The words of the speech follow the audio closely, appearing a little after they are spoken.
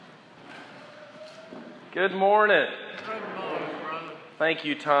Good morning. Good morning, brother. Thank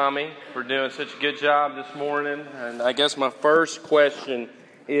you, Tommy, for doing such a good job this morning. And I guess my first question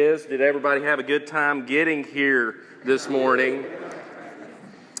is, did everybody have a good time getting here this morning?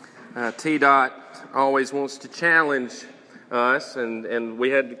 T-Dot always wants to challenge us, and we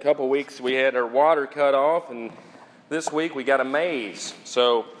had a couple weeks, we had our water cut off, and this week we got a maze.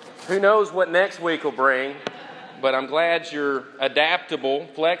 So who knows what next week will bring, but I'm glad you're adaptable,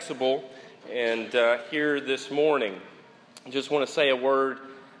 flexible, and here this morning. I just want to say a word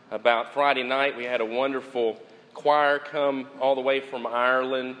about Friday night. We had a wonderful choir come all the way from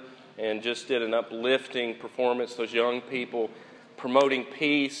Ireland and just did an uplifting performance. Those young people promoting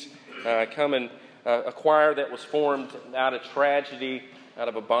peace, a choir that was formed out of tragedy, out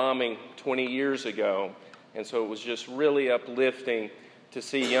of a bombing 20 years ago. And so it was just really uplifting to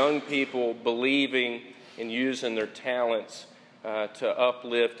see young people believing and using their talents to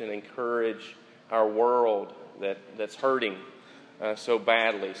uplift and encourage our world that's hurting so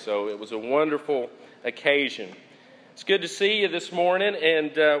badly. So it was a wonderful occasion. It's good to see you this morning,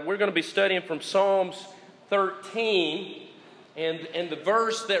 and we're going to be studying from Psalms 13, and the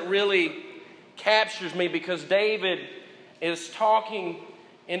verse that really captures me, because David is talking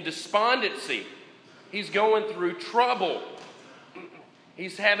in despondency. He's going through trouble.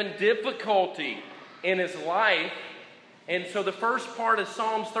 He's having difficulty in his life. And so the first part of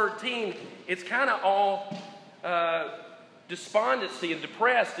Psalms 13, it's kind of all despondency and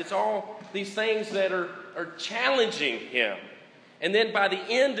depressed. It's all these things that are challenging him. And then by the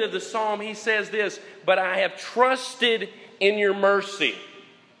end of the psalm, he says this, "But I have trusted in your mercy."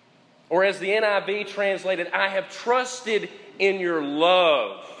 Or as the NIV translated, "I have trusted in your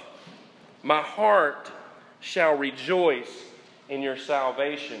love. My heart shall rejoice in your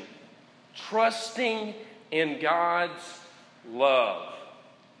salvation." Trusting in God's love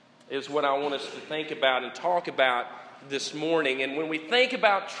is what I want us to think about and talk about this morning. And when we think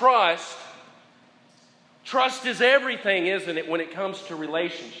about trust, trust is everything, isn't it, when it comes to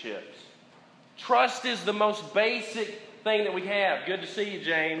relationships? Trust is the most basic thing that we have. Good to see you,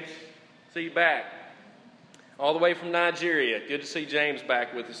 James. See you back. All the way from Nigeria. Good to see James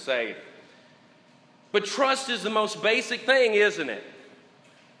back with us safe. But trust is the most basic thing, isn't it?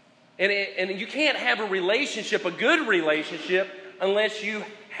 And you can't have a relationship, a good relationship, unless you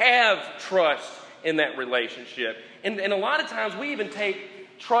have trust in that relationship. And a lot of times we even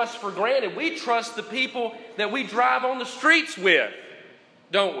take trust for granted. We trust the people that we drive on the streets with,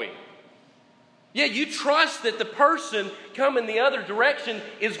 don't we? Yeah, you trust that the person coming the other direction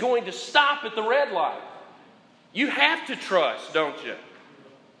is going to stop at the red light. You have to trust, don't you?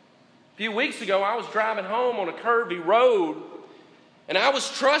 A few weeks ago, I was driving home on a curvy road, and I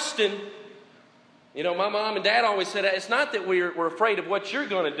was trusting. You know, my mom and dad always said, it's not that we're afraid of what you're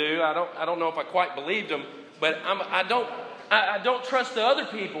going to do. I don't know if I quite believed them, but I don't trust the other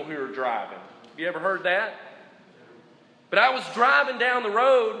people who are driving. Have you ever heard that? But I was driving down the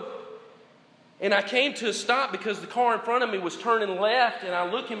road, and I came to a stop because the car in front of me was turning left, and I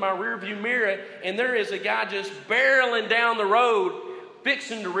look in my rearview mirror, and there is a guy just barreling down the road,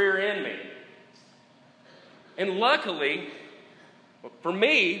 fixing to rear end me. And luckily, for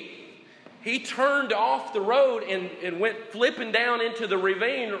me, he turned off the road and went flipping down into the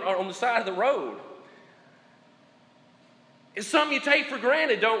ravine on the side of the road. It's something you take for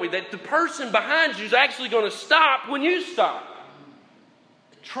granted, don't we? That the person behind you is actually going to stop when you stop.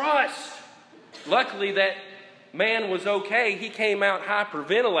 Trust. Luckily, that man was okay. He came out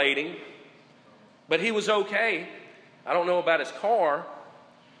hyperventilating, but he was okay. I don't know about his car,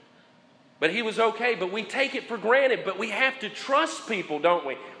 but he was okay. But we take it for granted. But we have to trust people, don't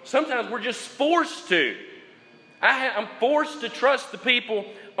we? Sometimes we're just forced to. I'm forced to trust the people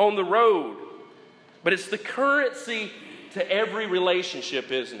on the road. But it's the currency to every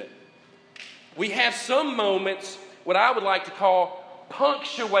relationship, isn't it? We have some moments, what I would like to call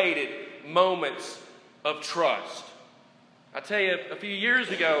punctuated moments of trust. I tell you, a few years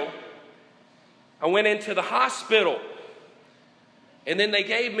ago, I went into the hospital. And then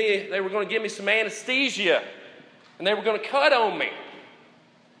they were going to give me some anesthesia, and they were going to cut on me.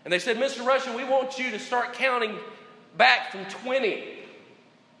 And they said, "Mr. Rushing, we want you to start counting back from 20.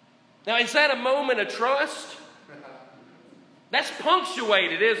 Now, is that a moment of trust? That's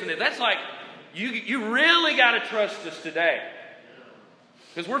punctuated, isn't it? That's like, you really got to trust us today.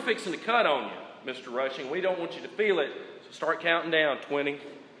 Because we're fixing to cut on you, Mr. Rushing. We don't want you to feel it. So start counting down. 20,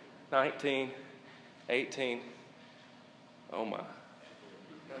 19, 18. Oh, my.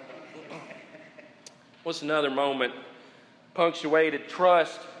 What's another moment? Punctuated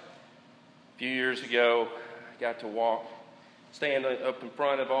trust. A few years ago, I got to stand up in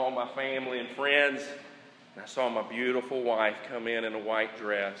front of all my family and friends And I saw my beautiful wife come in a white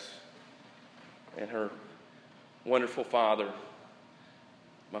dress, and her wonderful father,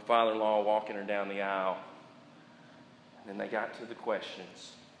 my father-in-law, walking her down the aisle. And then they got to the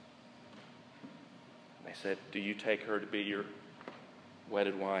questions. And they said, "Do you take her to be your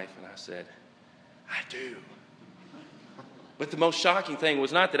wedded wife?" And I said, "I do." But the most shocking thing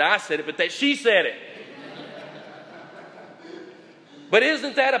was not that I said it, but that she said it. But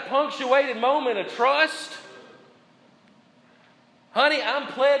isn't that a punctuated moment of trust? Honey, I'm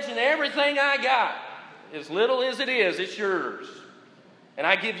pledging everything I got. As little as it is, it's yours. And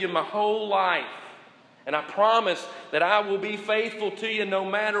I give you my whole life. And I promise that I will be faithful to you no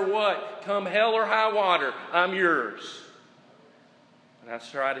matter what. Come hell or high water, I'm yours. And I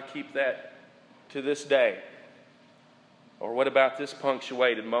try to keep that to this day. Or what about this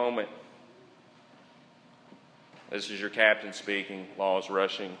punctuated moment? This is your captain speaking. Laws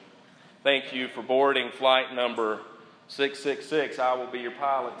rushing. Thank you for boarding flight number 666. I will be your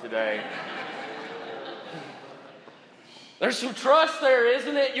pilot today. There's some trust there,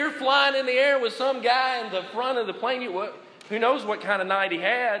 isn't it? You're flying in the air with some guy in the front of the plane. Who knows what kind of night he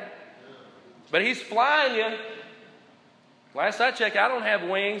had? But he's flying you. Last I checked, I don't have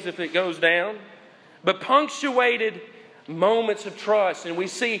wings if it goes down. But punctuated moments of trust. And we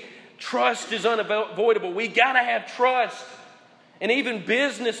see trust is unavoidable. We got to have trust. And even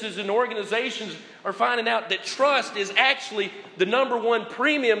businesses and organizations are finding out that trust is actually the number one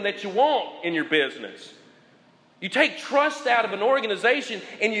premium that you want in your business. You take trust out of an organization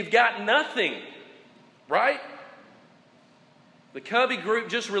and you've got nothing, right? The Covey Group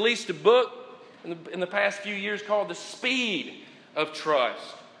just released a book in the past few years called The Speed of Trust.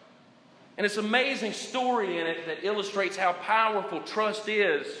 And it's an amazing story in it that illustrates how powerful trust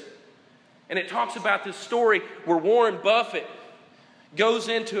is. And it talks about this story where Warren Buffett goes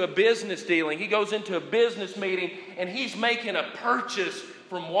into a business dealing. He goes into a business meeting and he's making a purchase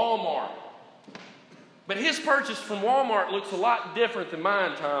from Walmart. But his purchase from Walmart looks a lot different than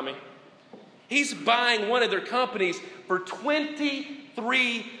mine, Tommy. He's buying one of their companies for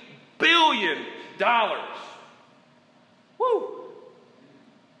 $23 billion. Woo!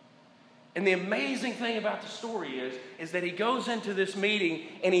 And the amazing thing about the story is that he goes into this meeting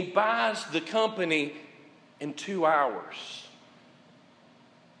and he buys the company in 2 hours.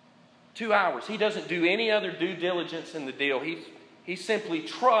 2 hours. He doesn't do any other due diligence in the deal. He simply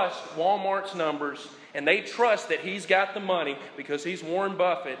trusts Walmart's numbers, and they trust that he's got the money because he's Warren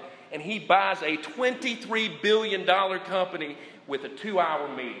Buffett, and he buys a $23 billion company with a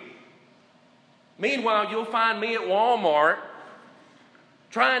 2-hour meeting. Meanwhile, you'll find me at Walmart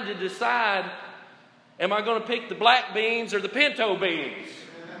trying to decide, am I going to pick the black beans or the pinto beans?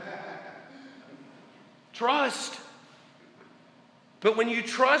 Trust. But when you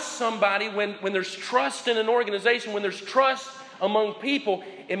trust somebody, when there's trust in an organization, when there's trust among people,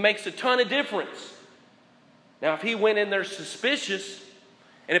 it makes a ton of difference. Now, if he went in there suspicious,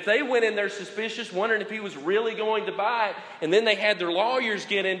 and if they went in there suspicious, wondering if he was really going to buy it, and then they had their lawyers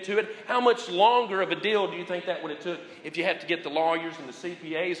get into it, how much longer of a deal do you think that would have took if you had to get the lawyers and the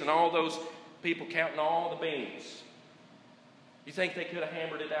CPAs and all those people counting all the beans? You think they could have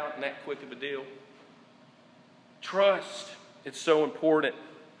hammered it out in that quick of a deal? Trust. It's so important.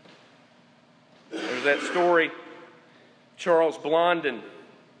 There's that story, Charles Blondin,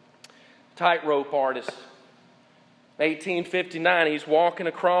 tightrope artist. 1859, he's walking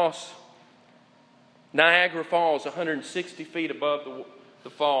across Niagara Falls, 160 feet above the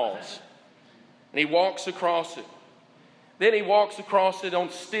falls. And he walks across it. Then he walks across it on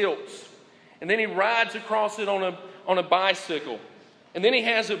stilts. And then he rides across it on a bicycle. And then he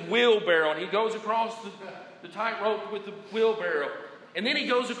has a wheelbarrow, and he goes across the tightrope with the wheelbarrow. And then he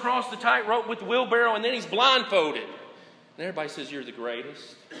goes across the tightrope with the wheelbarrow, and then he's blindfolded. And everybody says, "You're the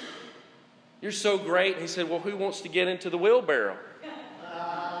greatest. You're so great." And he said, "Well, who wants to get into the wheelbarrow?"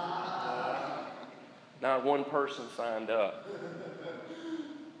 Not one person signed up.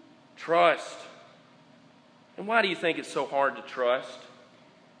 Trust. And why do you think it's so hard to trust?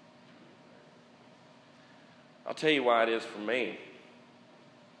 I'll tell you why it is for me.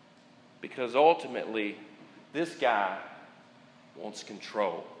 Because ultimately, this guy wants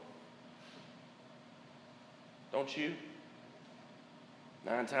control. Don't you?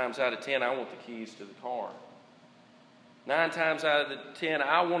 9 times out of 10, I want the keys to the car. 9 times out of the 10,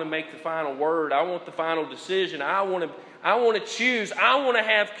 I want to make the final word. I want the final decision. I want to choose. I want to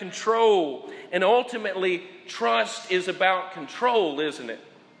have control. And ultimately, trust is about control, isn't it?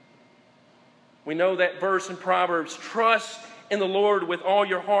 We know that verse in Proverbs, "Trust in the Lord with all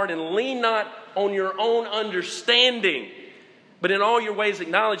your heart and lean not on your own understanding, but in all your ways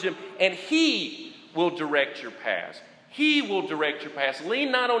acknowledge Him, and He will direct your path. He will direct your path.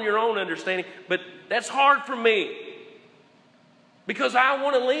 Lean not on your own understanding, but that's hard for me. Because I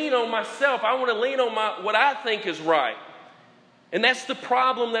want to lean on myself. I want to lean on what I think is right. And that's the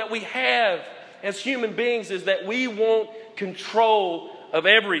problem that we have as human beings, is that we want control of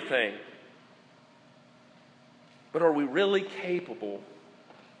everything. But are we really capable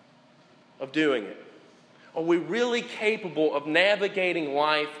of doing it? Are we really capable of navigating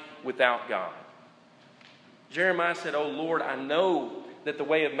life without God? Jeremiah said, "Oh Lord, I know that the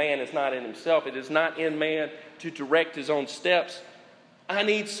way of man is not in himself. It is not in man to direct his own steps. I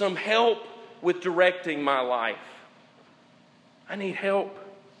need some help with directing my life. I need help."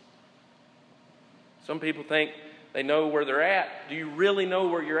 Some people think they know where they're at. Do you really know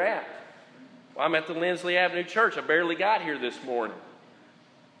where you're at? Well, I'm at the Lindsley Avenue Church. I barely got here this morning.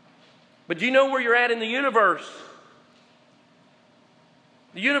 But do you know where you're at in the universe?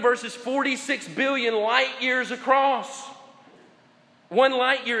 The universe is 46 billion light years across. 1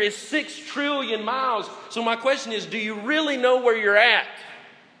 light year is 6 trillion miles. So my question is, do you really know where you're at?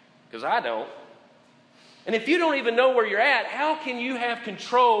 Because I don't. And if you don't even know where you're at, how can you have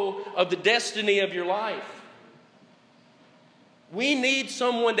control of the destiny of your life? We need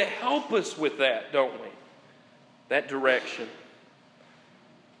someone to help us with that, don't we? That direction.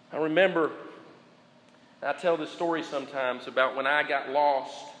 I remember, I tell this story sometimes about when I got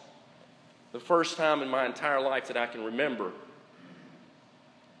lost, the first time in my entire life that I can remember.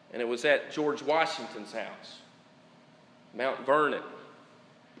 And it was at George Washington's house, Mount Vernon.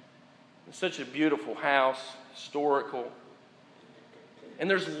 It's such a beautiful house, historical. And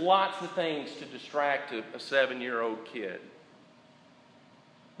there's lots of things to distract a 7-year-old kid.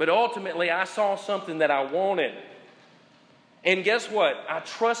 But ultimately, I saw something that I wanted. And guess what? I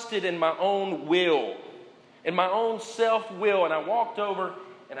trusted in my own will, in my own self-will. And I walked over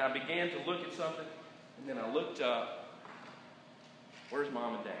and I began to look at something. And then I looked up. Where's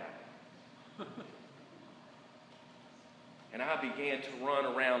Mom and Dad? And I began to run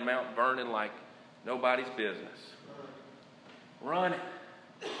around Mount Vernon like nobody's business. Running,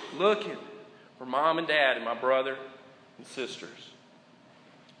 looking for Mom and Dad and my brother and sisters.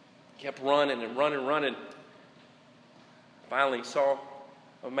 Kept running and running. Finally saw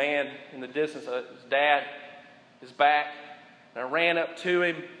a man in the distance. His dad, his back. And I ran up to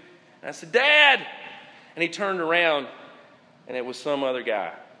him. And I said, "Dad!" And he turned around. And it was some other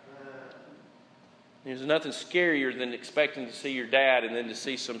guy. There's nothing scarier than expecting to see your dad and then to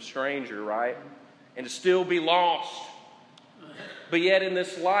see some stranger, right? And to still be lost. But yet in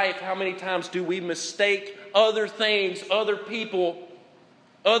this life, how many times do we mistake other things, other people,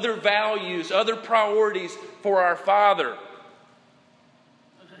 other values, other priorities for our Father?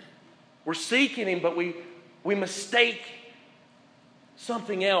 We're seeking Him, but we mistake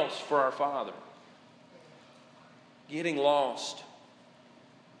something else for our Father. Getting lost.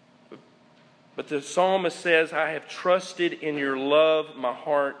 But the psalmist says, "I have trusted in your love. My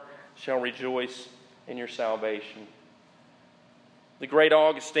heart shall rejoice in your salvation." The great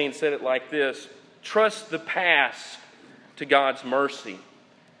Augustine said it like this: "Trust the past to God's mercy,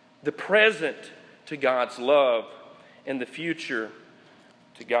 the present to God's love, and the future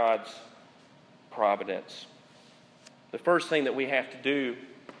to God's providence." The first thing that we have to do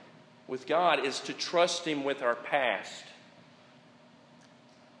with God is to trust Him with our past.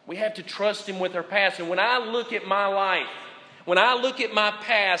 We have to trust Him with our past. And when I look at my life, when I look at my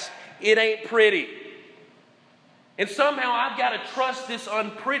past, it ain't pretty. And somehow I've got to trust this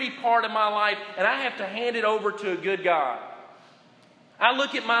unpretty part of my life, and I have to hand it over to a good God. I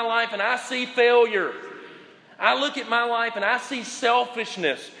look at my life and I see failure. I look at my life and I see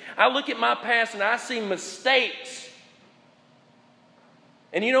selfishness. I look at my past and I see mistakes.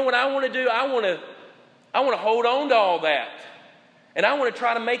 And you know what I want to do? I want to hold on to all that. And I want to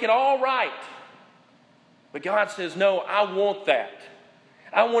try to make it all right. But God says, no, I want that.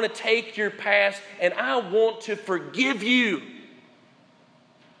 I want to take your past and I want to forgive you.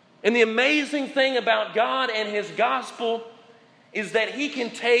 And the amazing thing about God and His gospel is that He can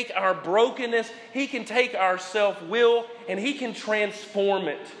take our brokenness, He can take our self-will, and He can transform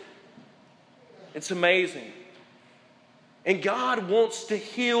it. It's amazing. And God wants to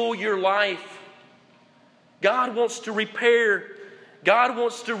heal your life. God wants to repair. God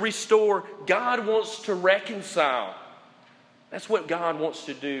wants to restore. God wants to reconcile. That's what God wants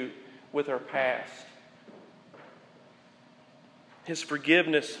to do with our past. His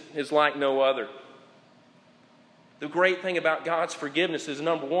forgiveness is like no other. The great thing about God's forgiveness is,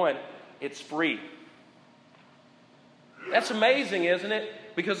 number one, it's free. That's amazing, isn't it?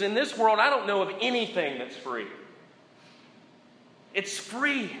 Because in this world, I don't know of anything that's free. It's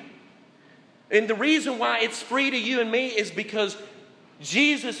free. And the reason why it's free to you and me is because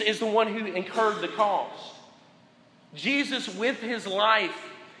Jesus is the one who incurred the cost. Jesus, with his life,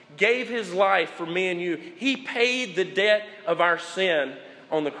 gave his life for me and you. He paid the debt of our sin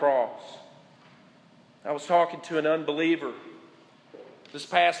on the cross. I was talking to an unbeliever this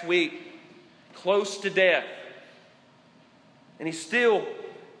past week, close to death. And he still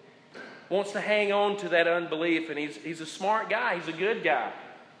wants to hang on to that unbelief. And he's a smart guy. He's a good guy.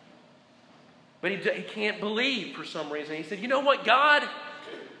 But he can't believe for some reason. He said, you know what, God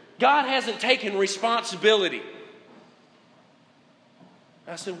hasn't taken responsibility.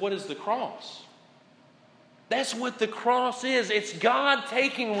 I said, what is the cross? That's what the cross is. It's God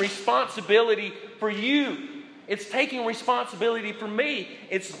taking responsibility for you. It's taking responsibility for me.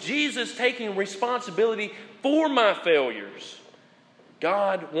 It's Jesus taking responsibility for my failures.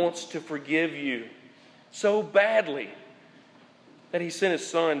 God wants to forgive you so badly that he sent his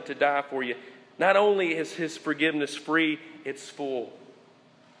son to die for you. Not only is his forgiveness free, it's full.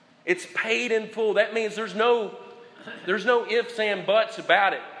 It's paid in full. That means there's no ifs and buts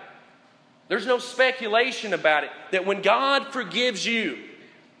about it. There's no speculation about it. That when God forgives you,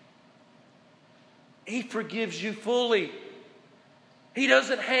 he forgives you fully. He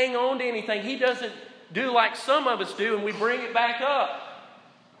doesn't hang on to anything. He doesn't do like some of us do and we bring it back up.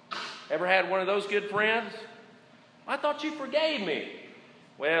 Ever had one of those good friends? I thought you forgave me.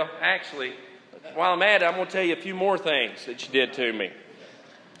 Well, actually, while I'm at it, I'm going to tell you a few more things that you did to me.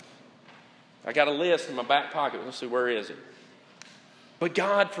 I got a list in my back pocket. Let's see, where is it? But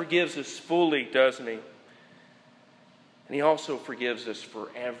God forgives us fully, doesn't he? And he also forgives us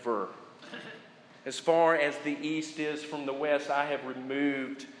forever. As far as the east is from the west, I have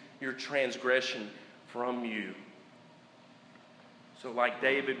removed your transgression from you. So like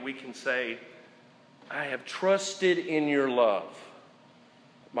David, we can say, I have trusted in your love.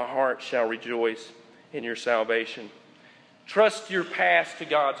 My heart shall rejoice in your salvation. Trust your past to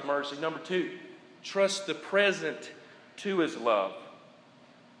God's mercy. Number 2, trust the present to his love.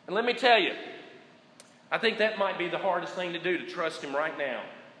 And let me tell you, I think that might be the hardest thing to do, to trust him right now.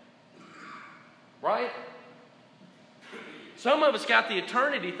 Right? Some of us got the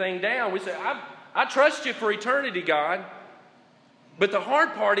eternity thing down. We say, I trust you for eternity, God. But the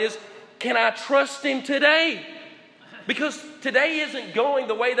hard part is, can I trust him today? Because today isn't going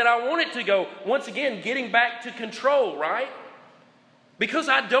the way that I want it to go. Once again, getting back to control, right? Because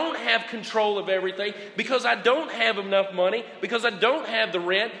I don't have control of everything. Because I don't have enough money. Because I don't have the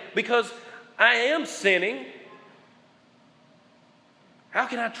rent. Because I am sinning. How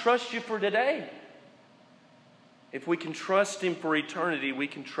can I trust you for today? If we can trust him for eternity, we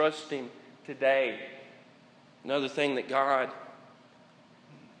can trust him today. Another thing that God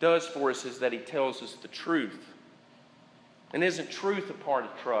does for us is that he tells us the truth. And isn't truth a part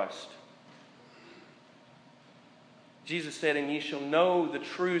of trust? Jesus said, and ye shall know the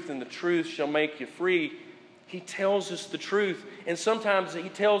truth, and the truth shall make you free. He tells us the truth. And sometimes he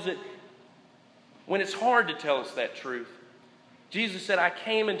tells it when it's hard to tell us that truth. Jesus said, I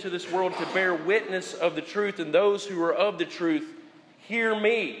came into this world to bear witness of the truth, and those who are of the truth hear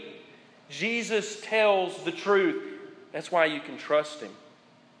me. Jesus tells the truth. That's why you can trust him.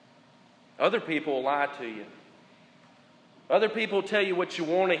 Other people will lie to you. Other people will tell you what you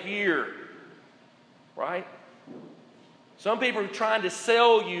want to hear. Right? Some people are trying to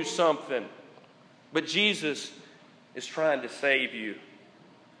sell you something. But Jesus is trying to save you.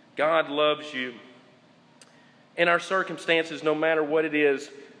 God loves you. In our circumstances, no matter what it is,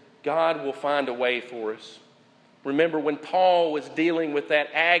 God will find a way for us. Remember when Paul was dealing with that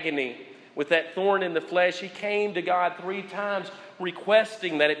agony, with that thorn in the flesh, he came to God 3 times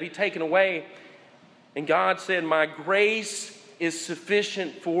requesting that it be taken away. And God said, my grace is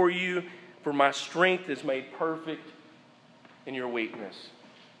sufficient for you, for my strength is made perfect in your weakness.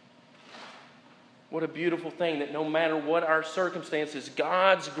 What a beautiful thing that no matter what our circumstances,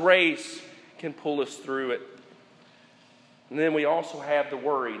 God's grace can pull us through it. And then we also have the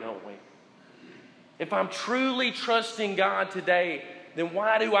worry, don't we? If I'm truly trusting God today, then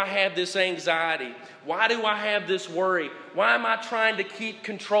why do I have this anxiety? Why do I have this worry? Why am I trying to keep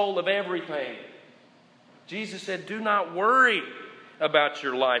control of everything? Jesus said, do not worry about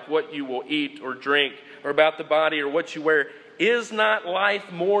your life, what you will eat or drink, or about the body or what you wear. Is not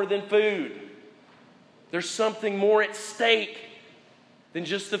life more than food? There's something more at stake than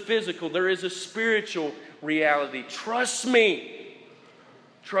just the physical. There is a spiritual reality. Trust me.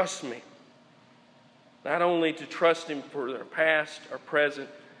 Trust me. Not only to trust him for our past, our present,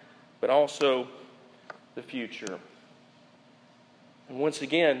 but also the future. And once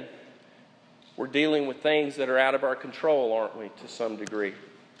again, we're dealing with things that are out of our control, aren't we, to some degree?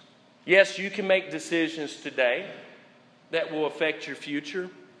 Yes, you can make decisions today that will affect your future.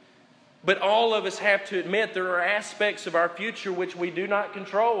 But all of us have to admit there are aspects of our future which we do not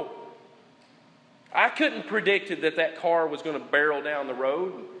control. I couldn't predict that that car was going to barrel down the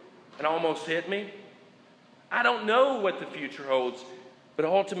road and almost hit me. I don't know what the future holds, but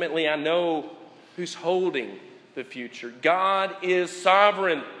ultimately I know who's holding the future. God is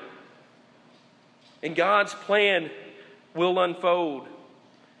sovereign, and God's plan will unfold.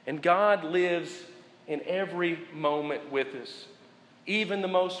 And God lives in every moment with us. Even the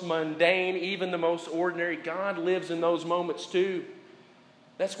most mundane, even the most ordinary, God lives in those moments too.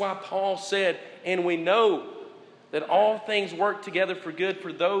 That's why Paul said, and we know that all things work together for good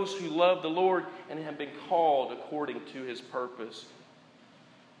for those who love the Lord and have been called according to His purpose.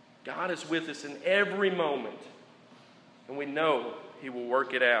 God is with us in every moment, and we know He will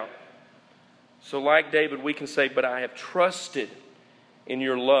work it out. So like David, we can say, but I have trusted in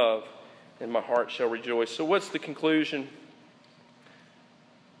your love, and my heart shall rejoice. So what's the conclusion?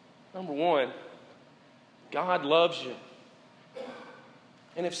 Number one, God loves you.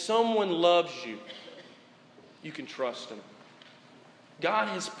 And if someone loves you, you can trust Him. God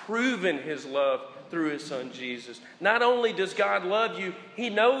has proven His love through His Son Jesus. Not only does God love you, He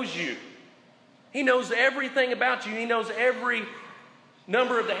knows you. He knows everything about you. He knows every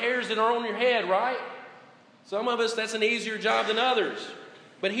number of the hairs that are on your head, right? Some of us, that's an easier job than others.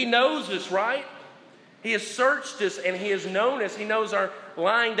 But He knows us, right? He has searched us and He has known us. He knows our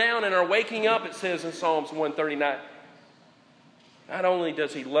lying down and our waking up, it says in Psalms 139. Not only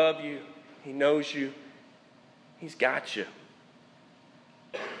does He love you, He knows you, He's got you.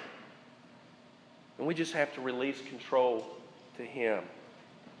 And we just have to release control to Him.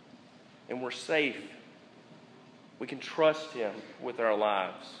 And we're safe. We can trust Him with our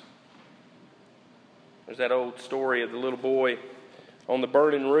lives. There's that old story of the little boy on the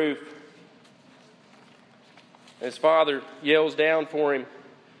burning roof. His father yells down for him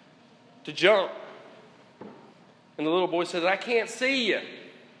to jump. And the little boy says, I can't see you.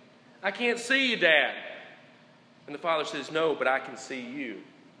 I can't see you, Dad. And the father says, no, but I can see you.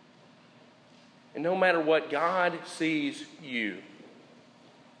 And no matter what, God sees you.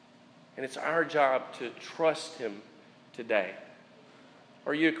 And it's our job to trust Him today.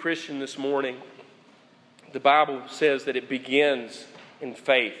 Are you a Christian this morning? The Bible says that it begins in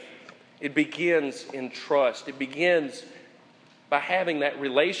faith. It begins in trust. It begins by having that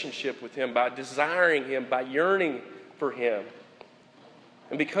relationship with Him, by desiring Him, by yearning for Him.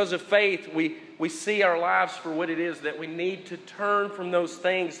 And because of faith, we see our lives for what it is, that we need to turn from those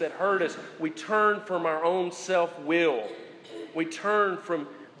things that hurt us. We turn from our own self-will. We turn from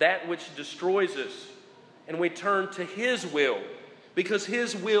that which destroys us. And we turn to His will, because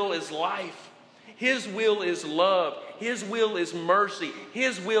His will is life. His will is love. His will is mercy.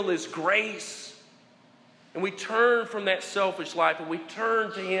 His will is grace. And we turn from that selfish life and we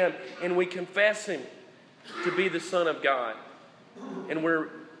turn to Him and we confess Him to be the Son of God. And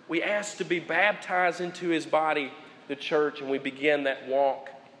we ask to be baptized into His body, the church, and we begin that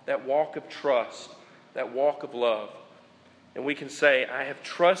walk of trust, that walk of love. And we can say, I have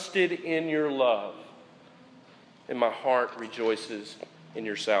trusted in your love, and my heart rejoices in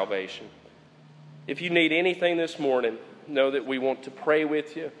your salvation. If you need anything this morning, know that we want to pray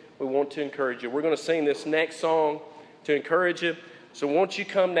with you. We want to encourage you. We're going to sing this next song to encourage you. So won't you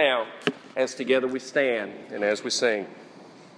come now as together we stand and as we sing.